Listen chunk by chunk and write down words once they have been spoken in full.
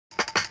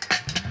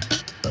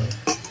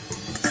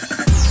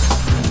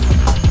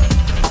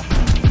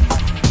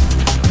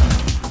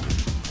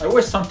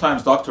wish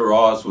sometimes Dr.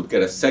 Oz would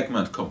get a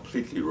segment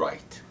completely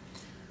right.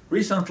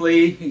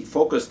 Recently, he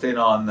focused in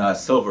on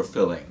silver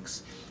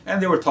fillings,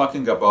 and they were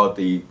talking about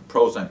the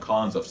pros and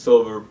cons of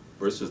silver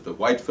versus the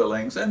white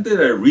fillings, and did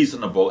a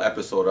reasonable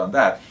episode on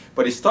that.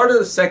 But he started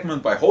the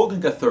segment by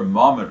holding a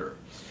thermometer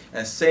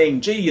and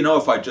saying, gee, you know,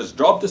 if I just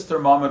drop this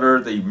thermometer,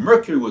 the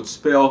mercury would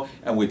spill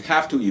and we'd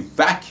have to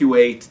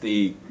evacuate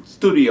the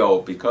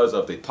studio because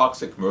of the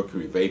toxic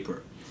mercury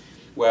vapor.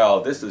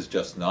 Well, this is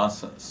just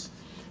nonsense.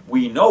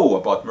 We know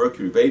about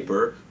mercury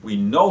vapor. We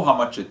know how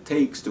much it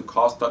takes to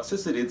cause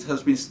toxicity. It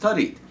has been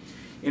studied.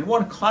 In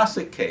one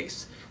classic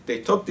case, they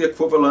took the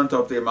equivalent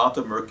of the amount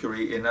of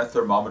mercury in a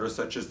thermometer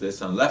such as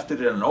this and left it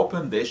in an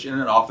open dish in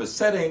an office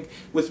setting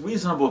with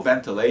reasonable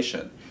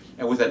ventilation,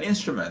 and with an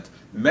instrument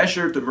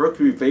measured the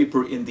mercury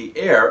vapor in the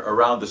air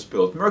around the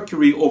spilled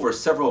mercury over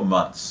several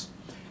months.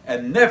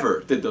 And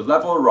never did the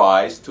level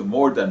rise to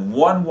more than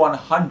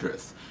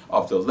 1/100th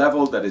of the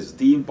level that is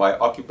deemed by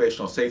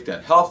Occupational Safety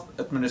and Health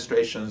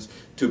Administrations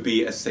to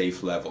be a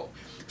safe level.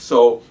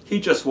 So he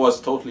just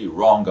was totally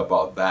wrong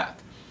about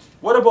that.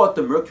 What about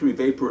the mercury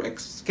vapor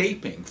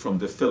escaping from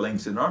the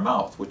fillings in our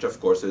mouth, which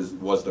of course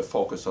was the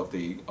focus of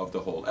the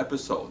whole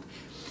episode?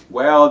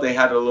 Well, they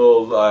had a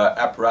little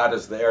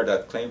apparatus there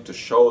that claimed to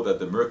show that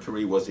the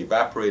mercury was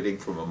evaporating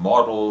from a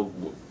model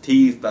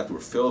teeth that were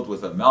filled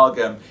with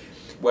amalgam.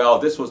 Well,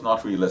 this was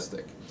not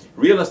realistic.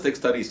 Realistic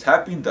studies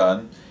have been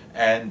done,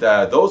 and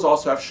those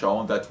also have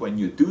shown that when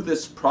you do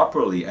this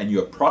properly and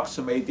you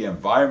approximate the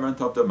environment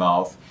of the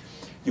mouth,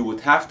 you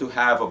would have to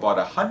have about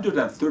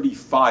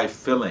 135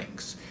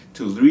 fillings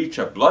to reach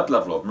a blood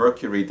level of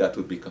mercury that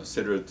would be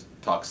considered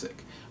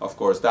toxic. Of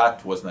course,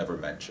 that was never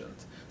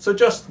mentioned. So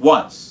just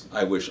once,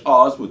 I wish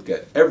Oz would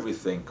get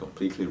everything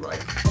completely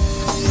right.